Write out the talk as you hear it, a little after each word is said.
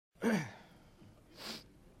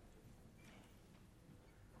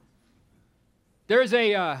There's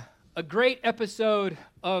a great episode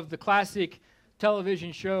of the classic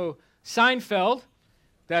television show Seinfeld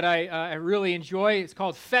that I really enjoy. It's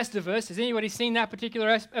called Festivus. Has anybody seen that particular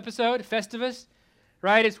episode, Festivus?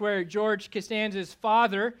 Right? It's where George Costanza's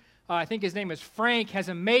father, I think his name is Frank, has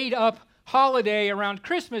a made-up holiday around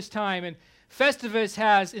Christmas time, and Festivus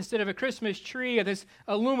has, instead of a Christmas tree, this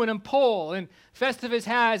aluminum pole. And Festivus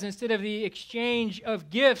has, instead of the exchange of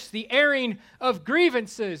gifts, the airing of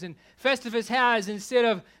grievances. And Festivus has, instead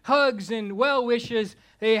of hugs and well wishes,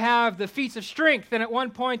 they have the feats of strength. And at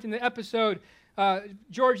one point in the episode,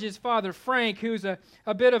 George's father, Frank, who's a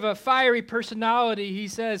bit of a fiery personality, he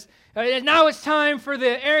says, now it's time for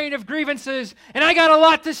the airing of grievances, and I got a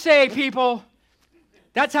lot to say, people.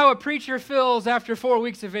 That's how a preacher feels after 4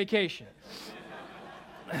 weeks of vacation.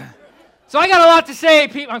 So I got a lot to say,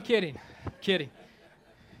 people. I'm kidding.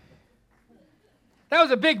 That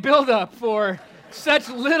was a big buildup for such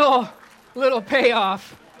little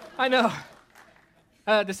payoff. I know.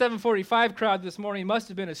 The 745 crowd this morning must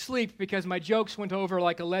have been asleep because my jokes went over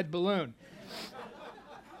like a lead balloon.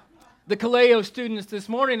 The Kaleo students this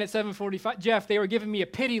morning at 745, Jeff, they were giving me a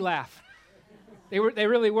pity laugh. They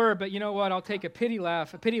really were, but you know what? I'll take a pity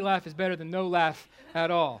laugh. A pity laugh is better than no laugh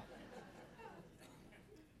at all.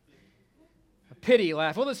 Pity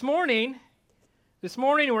laugh. Well, this morning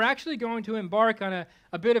we're actually going to embark on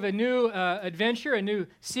a bit of a new adventure, a new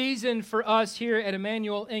season for us here at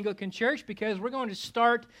Emmanuel Anglican Church, because we're going to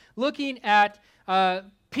start looking at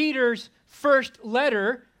Peter's first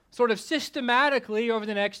letter sort of systematically over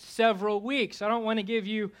the next several weeks. I don't want to give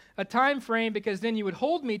you a time frame because then you would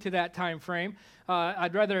hold me to that time frame.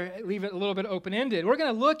 I'd rather leave it a little bit open-ended. We're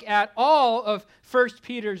going to look at all of 1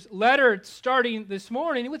 Peter's letter starting this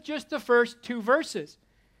morning with just the first two verses.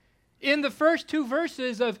 In the first two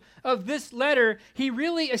verses of this letter, he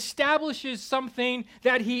really establishes something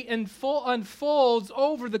that he unfolds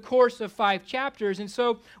over the course of 5 chapters. And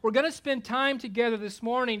so we're going to spend time together this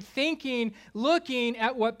morning thinking, looking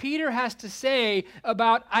at what Peter has to say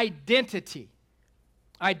about identity.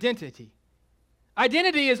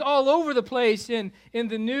 Identity is all over the place in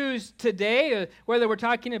the news today, whether we're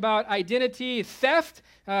talking about identity theft,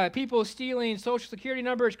 people stealing social security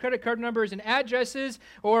numbers, credit card numbers, and addresses,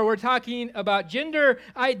 or we're talking about gender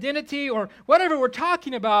identity, or whatever we're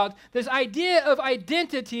talking about. This idea of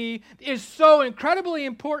identity is so incredibly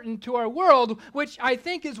important to our world, which I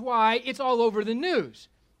think is why it's all over the news.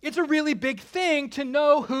 It's a really big thing to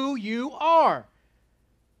know who you are.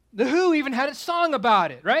 The Who even had a song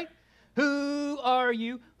about it, right? Who are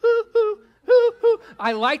you? Who.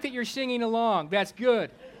 I like that you're singing along. That's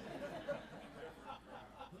good.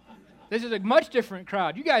 This is a much different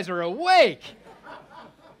crowd. You guys are awake.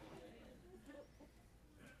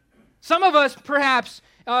 Some of us, perhaps,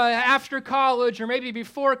 after college, or maybe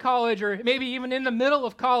before college, or maybe even in the middle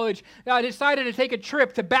of college, decided to take a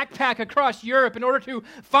trip to backpack across Europe in order to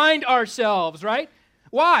find ourselves, right?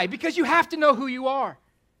 Why? Because you have to know who you are.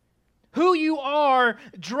 Who you are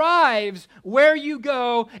drives where you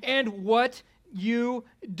go and what you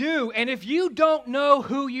do. And if you don't know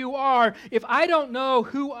who you are, if I don't know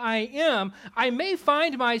who I am, I may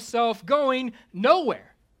find myself going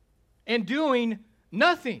nowhere and doing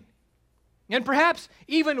nothing. And perhaps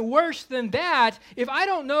even worse than that, if I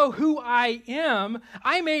don't know who I am,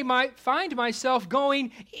 I might find myself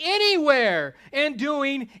going anywhere and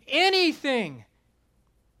doing anything.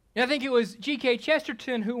 And I think it was G.K.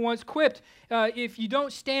 Chesterton who once quipped, if you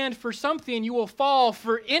don't stand for something, you will fall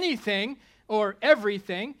for anything or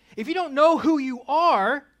everything. If you don't know who you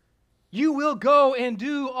are, you will go and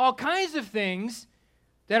do all kinds of things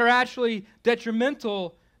that are actually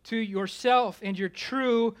detrimental to yourself and your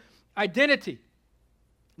true identity.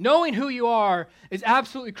 Knowing who you are is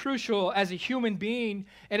absolutely crucial as a human being,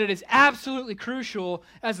 and it is absolutely crucial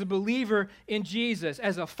as a believer in Jesus,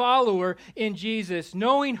 as a follower in Jesus.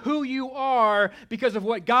 Knowing who you are because of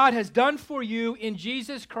what God has done for you in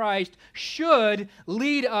Jesus Christ should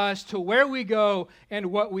lead us to where we go and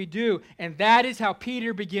what we do. And that is how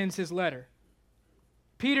Peter begins his letter.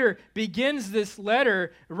 Peter begins this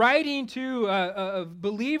letter writing to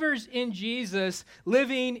believers in Jesus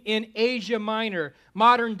living in Asia Minor,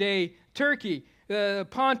 modern-day Turkey,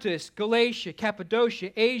 Pontus, Galatia,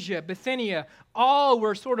 Cappadocia, Asia, Bithynia. All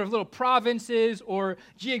were sort of little provinces or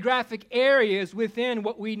geographic areas within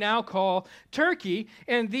what we now call Turkey.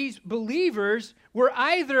 And these believers were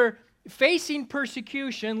either facing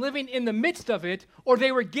persecution, living in the midst of it, or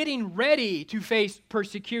they were getting ready to face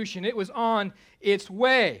persecution. It was on its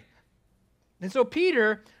way. And so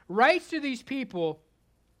Peter writes to these people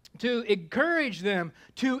to encourage them,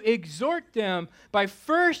 to exhort them by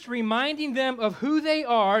first reminding them of who they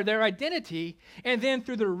are, their identity, and then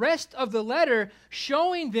through the rest of the letter,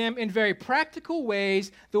 showing them in very practical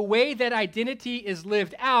ways the way that identity is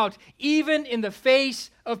lived out, even in the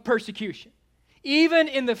face of persecution, even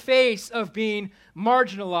in the face of being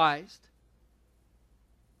marginalized.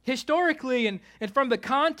 Historically, and from the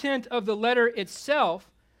content of the letter itself,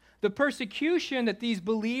 the persecution that these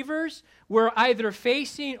believers were either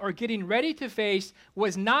facing or getting ready to face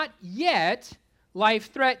was not yet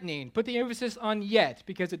life-threatening. Put the emphasis on yet,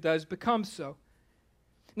 because it does become so.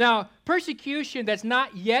 Now, persecution that's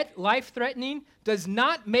not yet life-threatening does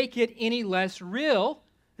not make it any less real.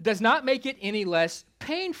 It does not make it any less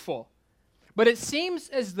painful. But it seems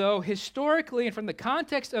as though historically and from the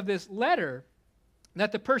context of this letter,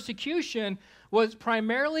 that the persecution was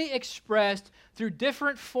primarily expressed through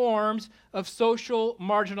different forms of social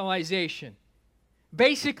marginalization.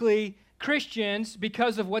 Basically, Christians,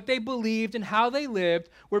 because of what they believed and how they lived,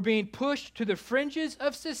 were being pushed to the fringes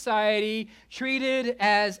of society, treated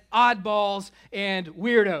as oddballs and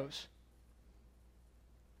weirdos.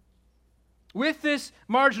 With this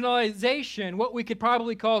marginalization, what we could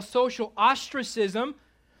probably call social ostracism,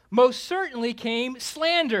 most certainly came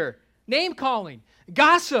slander, name-calling,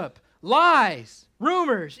 gossip, lies,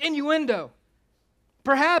 rumors, innuendo.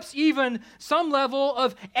 Perhaps even some level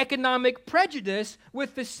of economic prejudice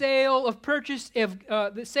with the sale and purchase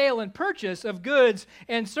of goods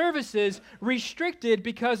and services restricted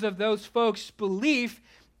because of those folks' belief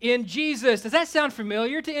in Jesus. Does that sound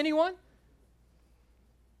familiar to anyone?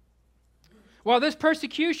 While this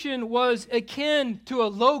persecution was akin to a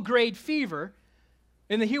low-grade fever,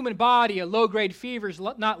 in the human body, a low-grade fever is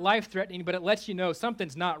not life-threatening, but it lets you know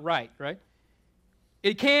something's not right?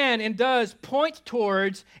 It can and does point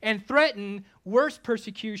towards and threaten worse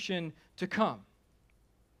persecution to come.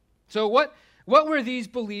 So what were these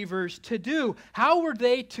believers to do? How were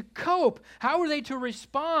they to cope? How were they to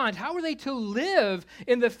respond? How were they to live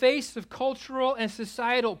in the face of cultural and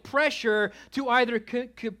societal pressure to either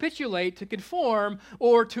capitulate, to conform,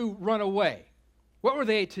 or to run away? What were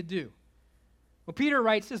they to do? Well, Peter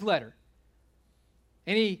writes his letter,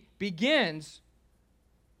 and he begins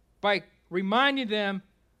by reminding them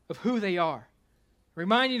of who they are,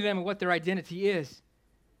 reminding them of what their identity is.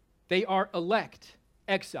 They are elect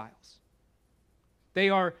exiles. They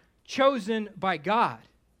are chosen by God.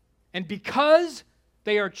 And because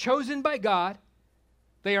they are chosen by God,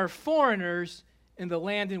 they are foreigners in the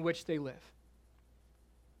land in which they live.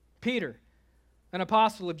 Peter, an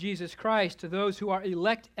apostle of Jesus Christ, to those who are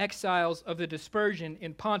elect exiles of the dispersion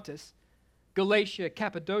in Pontus, Galatia,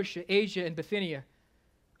 Cappadocia, Asia, and Bithynia,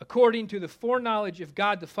 according to the foreknowledge of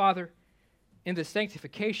God the Father in the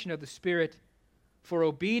sanctification of the Spirit, for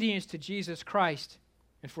obedience to Jesus Christ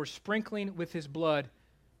and for sprinkling with his blood,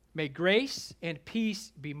 may grace and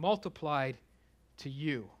peace be multiplied to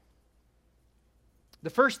you. The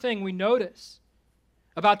first thing we notice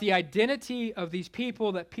about the identity of these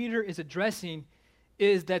people that Peter is addressing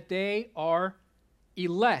is that they are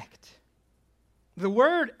elect. The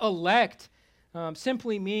word elect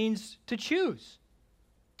simply means to choose.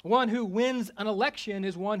 One who wins an election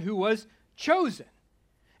is one who was chosen.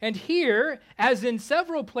 And here, as in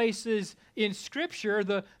several places in Scripture,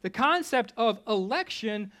 the concept of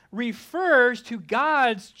election refers to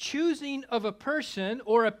God's choosing of a person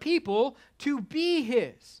or a people to be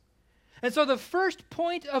his. And so the first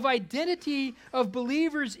point of identity of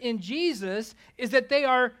believers in Jesus is that they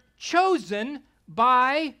are chosen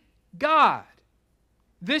by God.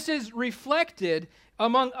 This is reflected,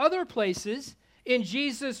 among other places, in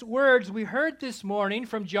Jesus' words we heard this morning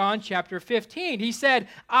from John chapter 15. He said,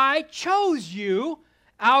 I chose you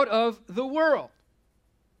out of the world.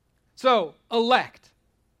 So, elect.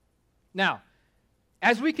 Now,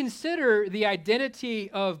 as we consider the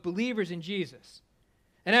identity of believers in Jesus,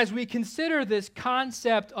 and as we consider this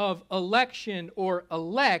concept of election or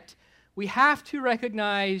elect, we have to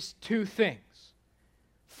recognize two things.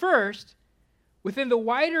 First, within the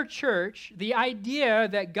wider church, the idea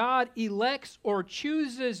that God elects or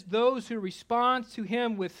chooses those who respond to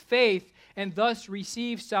him with faith and thus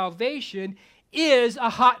receive salvation is a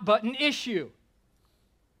hot-button issue.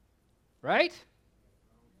 Right?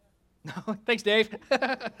 No, thanks, Dave.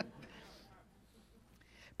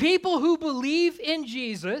 People who believe in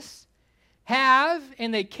Jesus have,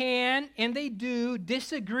 and they can, and they do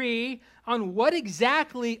disagree on what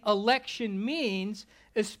exactly election means,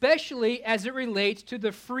 especially as it relates to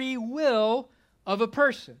the free will of a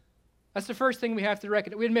person. That's the first thing we have to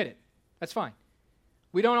recognize. We admit it. That's fine.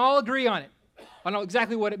 We don't all agree on it. I don't know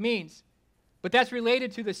exactly what it means. But that's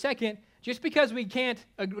related to the second Just because we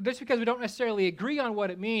don't necessarily agree on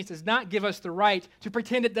what it means does not give us the right to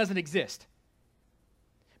pretend it doesn't exist.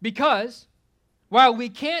 Because while we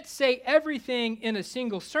can't say everything in a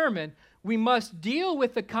single sermon, we must deal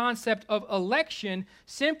with the concept of election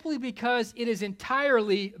simply because it is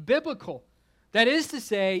entirely biblical. That is to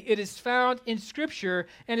say, it is found in Scripture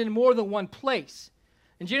and in more than one place.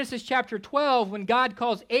 In Genesis chapter 12, when God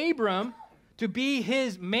calls Abram to be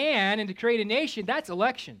his man and to create a nation, that's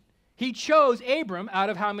election. He chose Abram out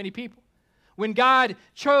of how many people? When God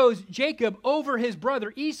chose Jacob over his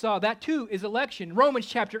brother Esau, that too is election. Romans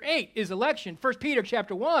chapter 8 is election. 1 Peter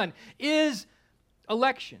chapter 1 is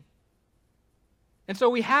election. And so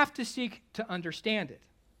we have to seek to understand it.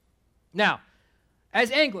 Now,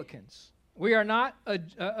 as Anglicans, we are not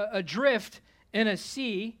adrift in a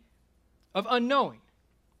sea of unknowing.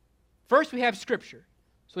 First, we have Scripture.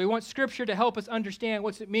 So we want Scripture to help us understand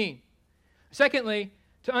what's it mean. Secondly,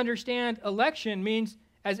 to understand election means,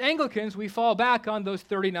 as Anglicans, we fall back on those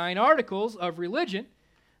 39 articles of religion,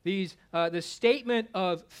 the statement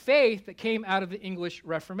of faith that came out of the English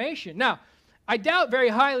Reformation. Now, I doubt very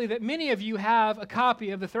highly that many of you have a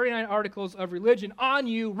copy of the 39 articles of religion on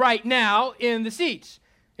you right now in the seats.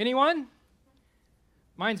 Anyone?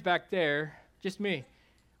 Mine's back there. Just me.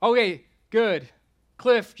 Okay, good.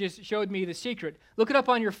 Cliff just showed me the secret. Look it up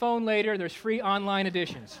on your phone later. There's free online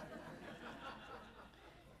editions.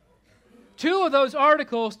 Two of those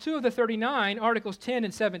articles, two of the 39, Articles 10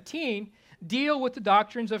 and 17, deal with the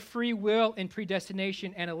doctrines of free will and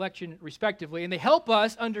predestination and election, respectively, and they help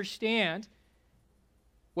us understand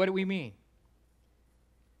what do we mean.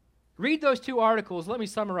 Read those two articles. Let me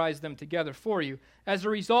summarize them together for you. As a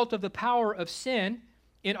result of the power of sin,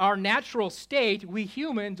 in our natural state, we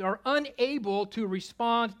humans are unable to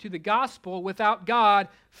respond to the gospel without God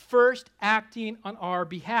first acting on our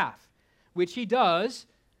behalf, which he does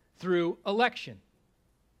through election.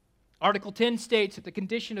 Article 10 states that the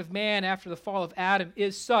condition of man after the fall of Adam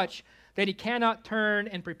is such that he cannot turn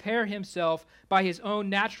and prepare himself by his own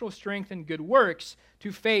natural strength and good works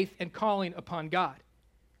to faith and calling upon God.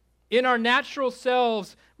 In our natural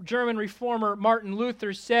selves, German reformer Martin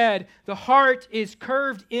Luther said, the heart is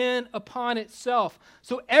curved in upon itself.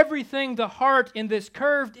 So everything the heart in this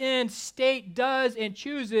curved in state does and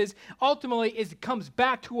chooses ultimately comes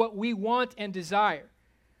back to what we want and desire.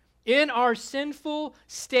 In our sinful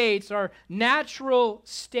states, our natural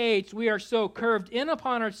states, we are so curved in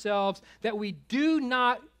upon ourselves that we do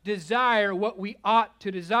not desire what we ought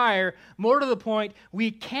to desire. More to the point,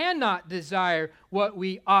 we cannot desire what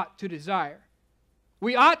we ought to desire.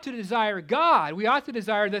 We ought to desire God. We ought to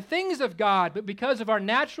desire the things of God, but because of our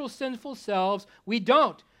natural sinful selves, we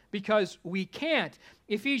don't, because we can't.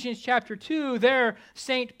 Ephesians chapter 2, there,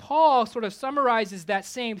 St. Paul sort of summarizes that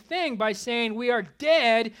same thing by saying we are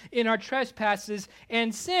dead in our trespasses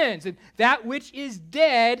and sins. And that which is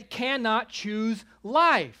dead cannot choose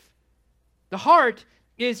life. The heart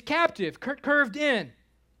is captive, curved in.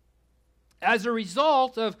 As a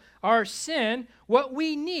result of our sin, what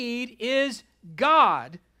we need is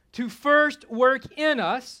God to first work in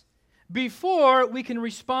us before we can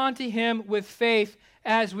respond to him with faith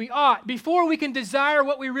as we ought. Before we can desire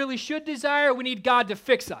what we really should desire, we need God to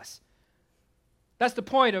fix us. That's the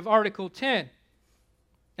point of Article 10.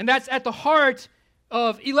 And that's at the heart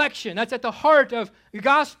of election. That's at the heart of the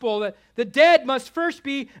gospel. That the dead must first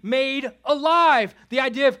be made alive. The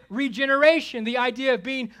idea of regeneration, the idea of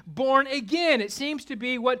being born again. It seems to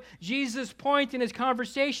be what Jesus' point in his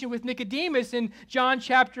conversation with Nicodemus in John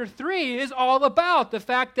chapter 3 is all about. The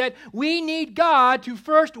fact that we need God to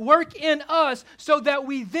first work in us so that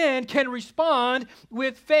we then can respond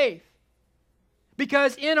with faith.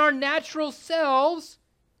 Because in our natural selves,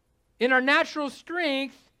 in our natural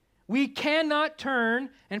strength, we cannot turn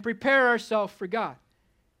and prepare ourselves for God.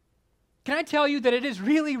 Can I tell you that it is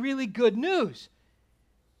really, really good news?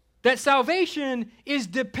 That salvation is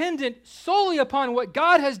dependent solely upon what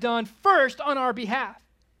God has done first on our behalf.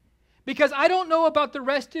 Because I don't know about the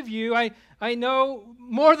rest of you. I know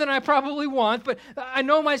more than I probably want, but I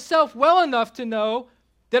know myself well enough to know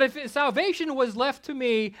that if salvation was left to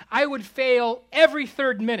me, I would fail every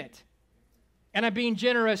third minute. And I'm being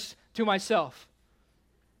generous to myself.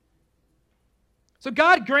 So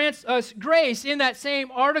God grants us grace. In that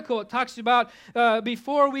same article, it talks about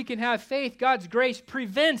before we can have faith, God's grace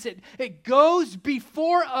prevents it. It goes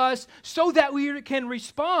before us so that we can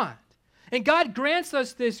respond. And God grants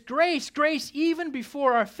us this grace even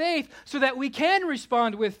before our faith, so that we can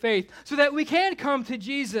respond with faith, so that we can come to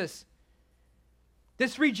Jesus.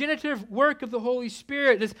 This regenerative work of the Holy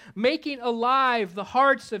Spirit, this making alive the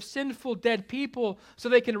hearts of sinful, dead people so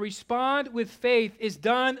they can respond with faith, is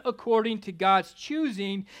done according to God's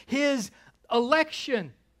choosing, His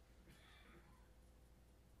election.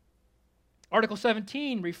 Article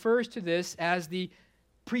 17 refers to this as the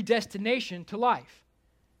predestination to life.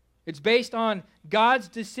 It's based on God's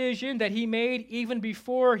decision that He made even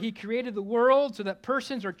before He created the world, so that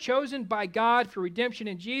persons are chosen by God for redemption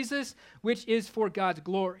in Jesus, which is for God's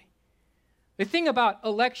glory. The thing about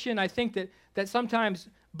election, I think, that sometimes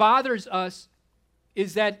bothers us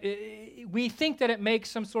is that we think that it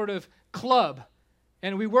makes some sort of club,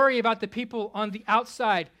 and we worry about the people on the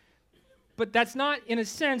outside. But that's not, in a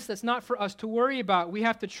sense, that's not for us to worry about. We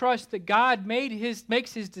have to trust that God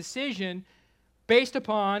makes His decision based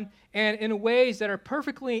upon and in ways that are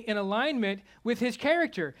perfectly in alignment with His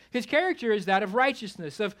character. His character is that of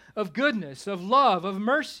righteousness, of goodness, of love, of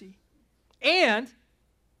mercy. And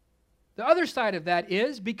the other side of that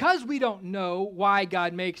is, because we don't know why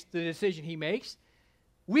God makes the decision He makes,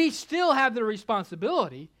 we still have the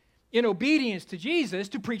responsibility, in obedience to Jesus,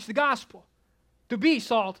 to preach the gospel, to be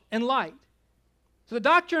salt and light. So the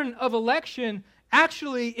doctrine of election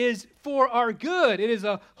actually is for our good. It is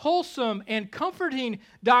a wholesome and comforting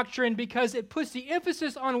doctrine because it puts the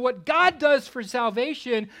emphasis on what God does for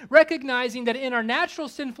salvation, recognizing that in our natural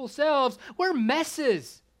sinful selves, we're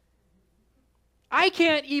messes. I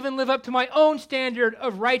can't even live up to my own standard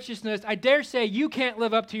of righteousness. I dare say you can't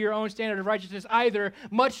live up to your own standard of righteousness either,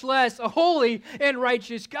 much less a holy and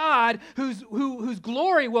righteous God whose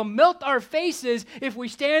glory will melt our faces if we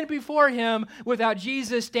stand before Him without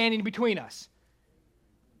Jesus standing between us.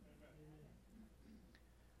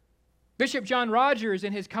 Bishop John Rogers,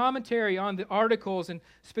 in his commentary on the articles, and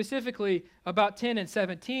specifically about 10 and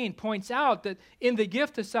 17, points out that in the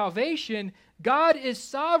gift of salvation, God is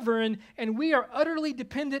sovereign and we are utterly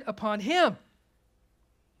dependent upon Him.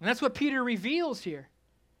 And that's what Peter reveals here.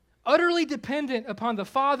 Utterly dependent upon the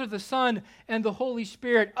Father, the Son, and the Holy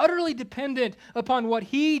Spirit. Utterly dependent upon what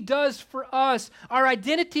He does for us. Our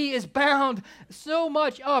identity is bound so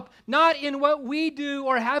much up, not in what we do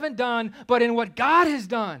or haven't done, but in what God has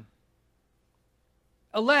done.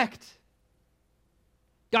 Elect.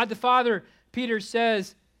 God the Father, Peter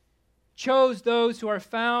says, chose those who are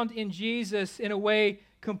found in Jesus in a way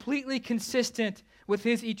completely consistent with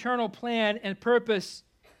His eternal plan and purpose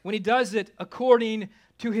when He does it according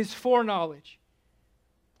to His foreknowledge.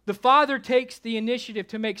 The Father takes the initiative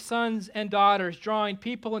to make sons and daughters, drawing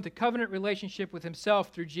people into covenant relationship with Himself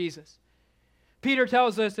through Jesus. Peter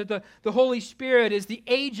tells us that the Holy Spirit is the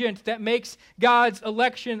agent that makes God's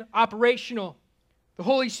election operational. The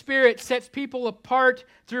Holy Spirit sets people apart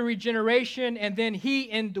through regeneration, and then He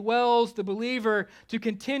indwells the believer to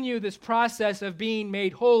continue this process of being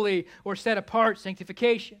made holy or set apart,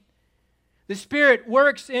 sanctification. The Spirit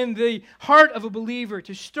works in the heart of a believer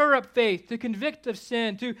to stir up faith, to convict of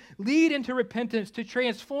sin, to lead into repentance, to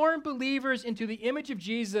transform believers into the image of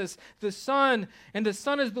Jesus, the Son. And the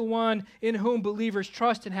Son is the one in whom believers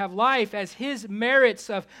trust and have life, as His merits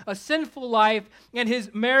of a sinful life and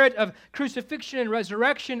His merit of crucifixion and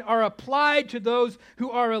resurrection are applied to those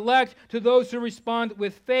who are elect, to those who respond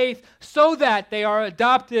with faith, so that they are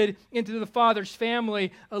adopted into the Father's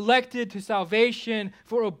family, elected to salvation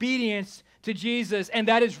for obedience to Jesus. And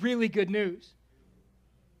that is really good news.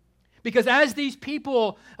 Because as these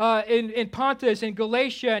people in Pontus and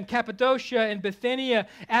Galatia and Cappadocia and Bithynia,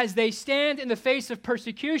 as they stand in the face of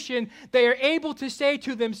persecution, they are able to say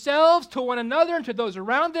to themselves, to one another, and to those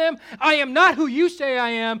around them, I am not who you say I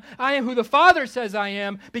am who the Father says I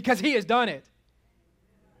am, because He has done it.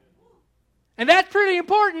 And that's pretty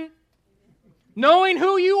important. Knowing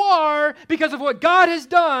who you are because of what God has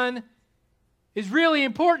done is really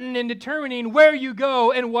important in determining where you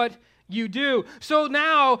go and what you do. So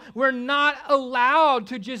now we're not allowed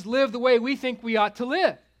to just live the way we think we ought to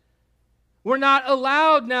live. We're not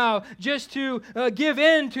allowed now just to give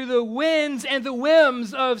in to the winds and the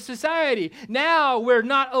whims of society. Now we're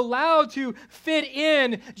not allowed to fit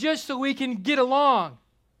in just so we can get along.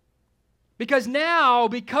 Because now,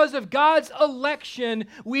 because of God's election,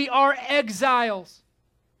 we are exiles.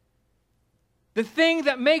 The thing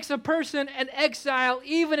that makes a person an exile,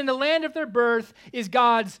 even in the land of their birth, is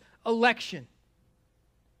God's election.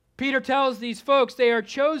 Peter tells these folks they are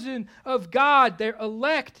chosen of God, they're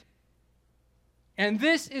elect. And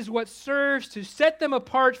this is what serves to set them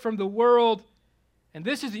apart from the world. And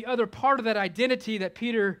this is the other part of that identity that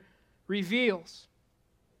Peter reveals.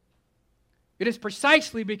 It is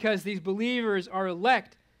precisely because these believers are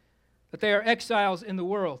elect that they are exiles in the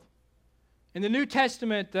world. In the New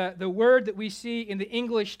Testament, the word that we see in the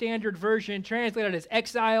English Standard Version translated as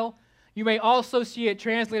exile, you may also see it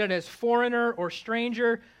translated as foreigner or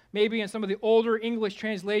stranger. Maybe in some of the older English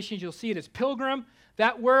translations, you'll see it as pilgrim.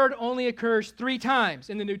 That word only occurs 3 times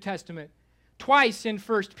in the New Testament, twice in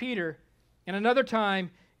 1 Peter, and another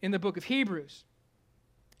time in the book of Hebrews.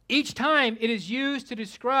 Each time it is used to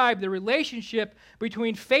describe the relationship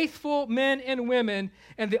between faithful men and women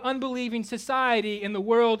and the unbelieving society in the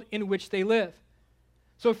world in which they live.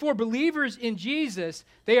 So for believers in Jesus,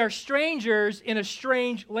 they are strangers in a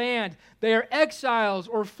strange land. They are exiles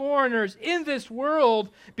or foreigners in this world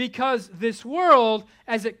because this world,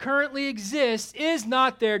 as it currently exists, is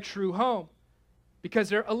not their true home. Because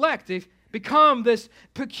they're elect. They've become this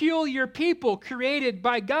peculiar people created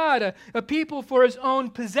by God, a people for His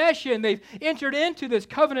own possession. They've entered into this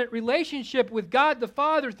covenant relationship with God the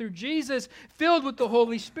Father through Jesus, filled with the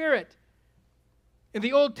Holy Spirit. In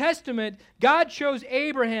the Old Testament, God chose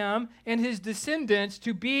Abraham and his descendants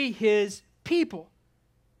to be His people,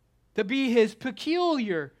 to be His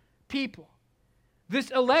peculiar people. This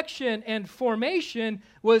election and formation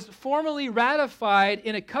was formally ratified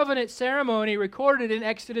in a covenant ceremony recorded in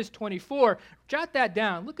Exodus 24. Jot that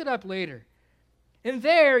down. Look it up later. And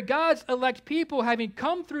there, God's elect people, having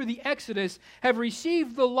come through the Exodus, have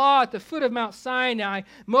received the law at the foot of Mount Sinai.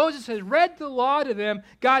 Moses has read the law to them.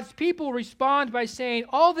 God's people respond by saying,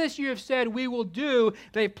 "All this you have said we will do."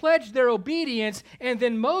 They pledged their obedience, and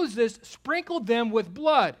then Moses sprinkled them with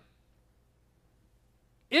blood.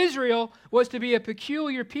 Israel was to be a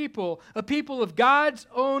peculiar people, a people of God's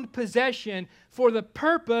own possession for the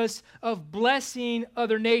purpose of blessing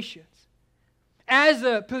other nations. As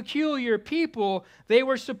a peculiar people, they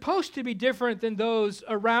were supposed to be different than those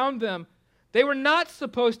around them. They were not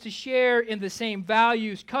supposed to share in the same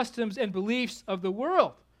values, customs, and beliefs of the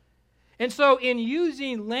world. And so in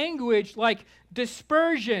using language like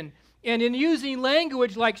dispersion, and in using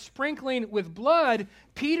language like sprinkling with blood,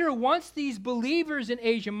 Peter wants these believers in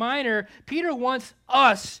Asia Minor, Peter wants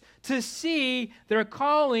us to see their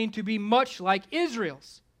calling to be much like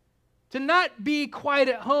Israel's. To not be quite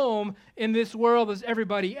at home in this world as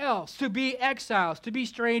everybody else. To be exiles, to be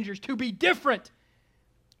strangers, to be different,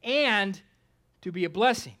 and to be a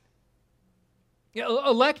blessing.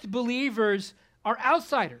 Elect believers are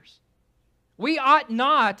outsiders. We ought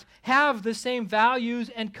not have the same values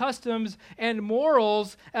and customs and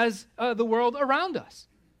morals as the world around us.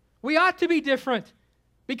 We ought to be different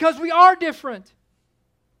because we are different.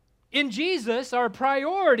 In Jesus, our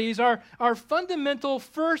priorities, our fundamental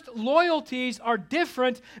first loyalties are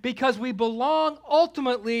different because we belong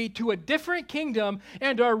ultimately to a different kingdom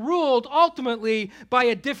and are ruled ultimately by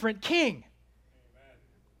a different king.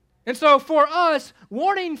 And so for us,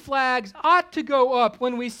 warning flags ought to go up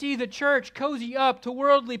when we see the church cozy up to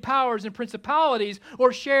worldly powers and principalities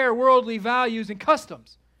or share worldly values and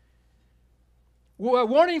customs.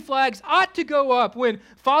 Warning flags ought to go up when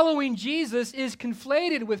following Jesus is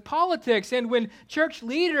conflated with politics and when church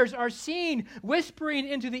leaders are seen whispering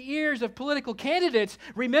into the ears of political candidates,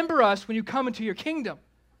 "Remember us when you come into your kingdom."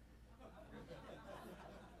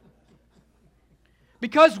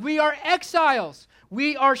 Because we are exiles.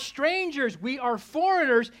 We are strangers. We are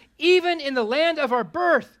foreigners, even in the land of our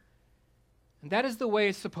birth. And that is the way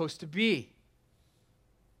it's supposed to be.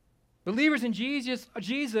 Believers in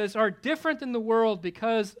Jesus are different than the world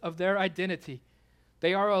because of their identity.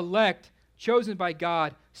 They are elect, chosen by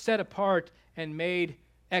God, set apart, and made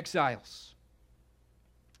exiles.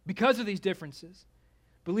 Because of these differences,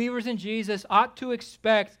 believers in Jesus ought to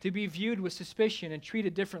expect to be viewed with suspicion and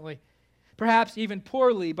treated differently, perhaps even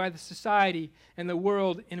poorly by the society and the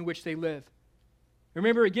world in which they live.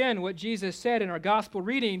 Remember again what Jesus said in our gospel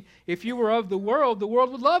reading, "If you were of the world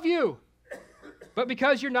would love you. But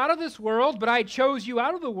because you're not of this world, but I chose you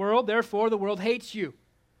out of the world, therefore the world hates you."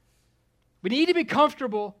 We need to be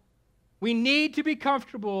comfortable. We need to be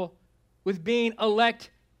comfortable with being elect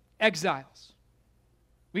exiles.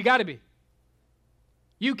 We got to be.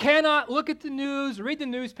 You cannot look at the news, read the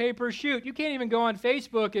newspaper, shoot. You can't even go on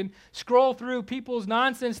Facebook and scroll through people's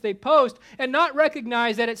nonsense they post and not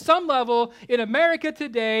recognize that at some level in America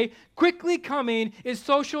today, quickly coming is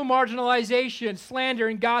social marginalization, slander,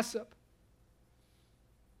 and gossip.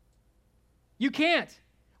 You can't.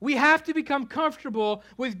 We have to become comfortable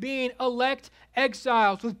with being elect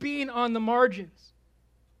exiles, with being on the margins.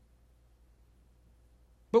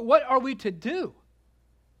 But what are we to do?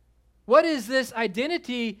 What is this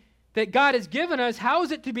identity that God has given us? How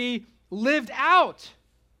is it to be lived out?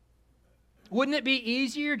 Wouldn't it be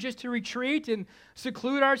easier just to retreat and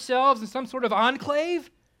seclude ourselves in some sort of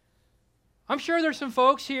enclave? I'm sure there's some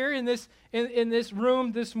folks here in this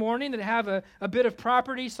room this morning that have a bit of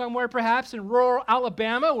property somewhere, perhaps in rural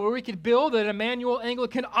Alabama, where we could build an Emmanuel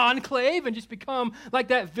Anglican enclave and just become like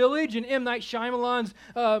that village in M. Night Shyamalan's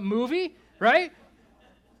movie, right?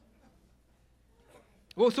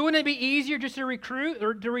 Well, so wouldn't it be easier just to recruit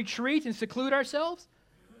or to retreat and seclude ourselves?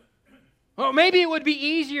 Or maybe it would be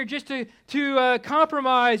easier just to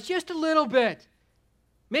compromise just a little bit.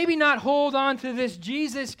 Maybe not hold on to this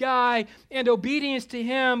Jesus guy and obedience to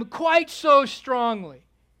him quite so strongly.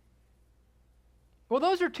 Well,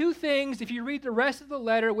 those are two things, if you read the rest of the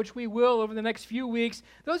letter, which we will over the next few weeks,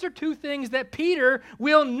 those are two things that Peter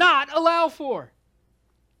will not allow for.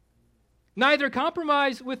 Neither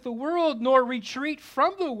compromise with the world nor retreat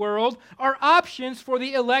from the world are options for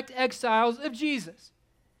the elect exiles of Jesus.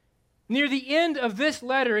 Near the end of this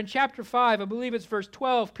letter, in chapter 5, I believe it's verse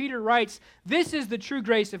 12, Peter writes, "This is the true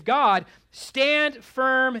grace of God. Stand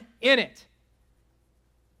firm in it."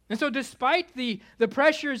 And so despite the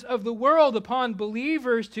pressures of the world upon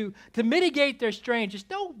believers to mitigate their strain, just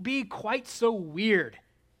don't be quite so weird.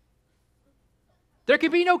 There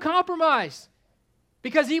can be no compromise,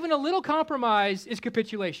 because even a little compromise is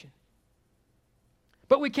capitulation.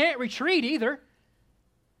 But we can't retreat either.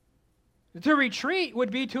 To retreat would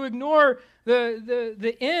be to ignore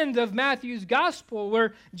the end of Matthew's gospel,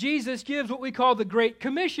 where Jesus gives what we call the Great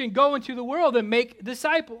Commission: go into the world and make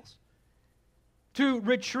disciples. To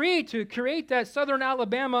retreat, to create that southern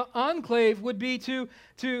Alabama enclave, would be to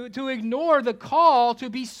ignore the call to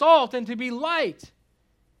be salt and to be light.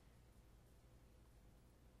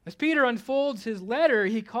 As Peter unfolds his letter,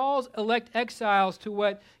 he calls elect exiles to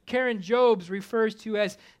what Karen Jobes refers to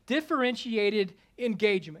as differentiated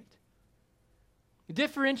engagement.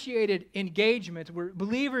 Differentiated engagement, where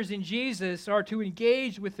believers in Jesus are to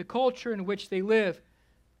engage with the culture in which they live,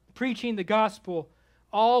 preaching the gospel,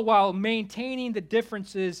 all while maintaining the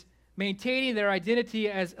differences, maintaining their identity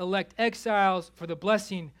as elect exiles for the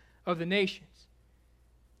blessing of the nations.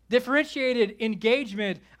 Differentiated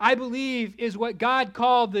engagement, I believe, is what God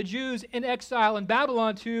called the Jews in exile in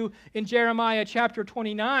Babylon to in Jeremiah chapter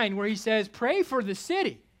 29, where he says, pray for the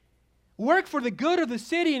city. Work for the good of the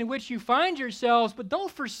city in which you find yourselves, but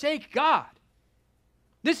don't forsake God.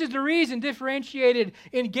 This is the reason differentiated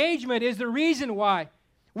engagement is the reason why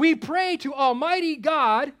we pray to Almighty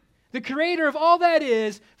God, the creator of all that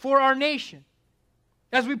is, for our nation.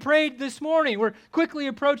 As we prayed this morning, we're quickly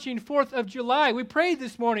approaching 4th of July. We prayed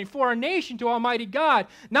this morning for our nation to Almighty God,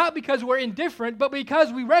 not because we're indifferent, but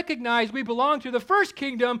because we recognize we belong to the first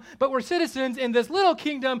kingdom, but we're citizens in this little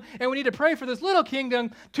kingdom, and we need to pray for this little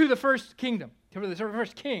kingdom to the first kingdom, to the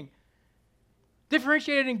first king.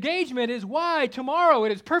 Differentiated engagement is why tomorrow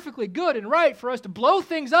it is perfectly good and right for us to blow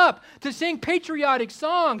things up, to sing patriotic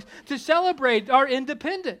songs, to celebrate our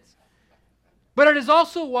independence. But it is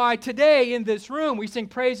also why today in this room we sing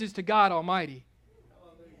praises to God Almighty.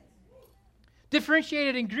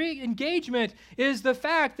 Differentiated engagement is the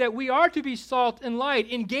fact that we are to be salt and light,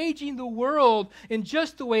 engaging the world in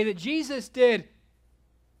just the way that Jesus did.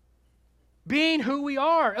 Being who we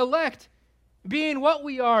are, elect, being what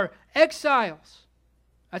we are, exiles.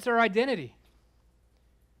 That's our identity.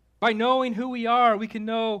 By knowing who we are, we can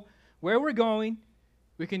know where we're going.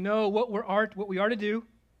 We can know what we are to do.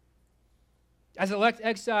 As elect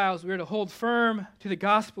exiles, we are to hold firm to the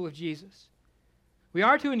gospel of Jesus. We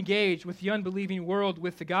are to engage with the unbelieving world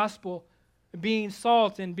with the gospel, being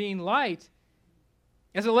salt and being light.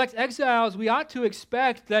 As elect exiles, we ought to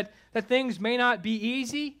expect that things may not be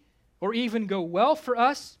easy or even go well for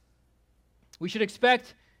us. We should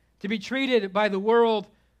expect to be treated by the world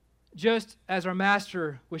just as our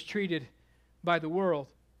master was treated by the world.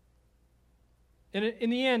 And in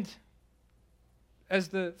the end, as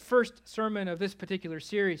the first sermon of this particular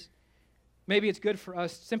series, maybe it's good for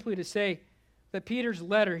us simply to say that Peter's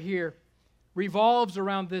letter here revolves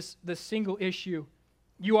around this single issue.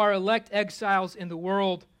 You are elect exiles in the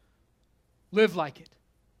world. Live like it.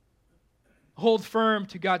 Hold firm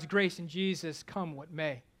to God's grace in Jesus, come what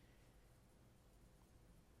may.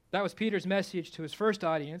 That was Peter's message to his first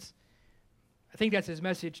audience. I think that's his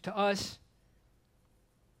message to us.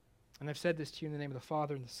 And I've said this to you in the name of the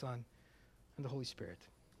Father and the Son and the Holy Spirit.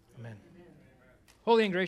 Amen. Holy and gracious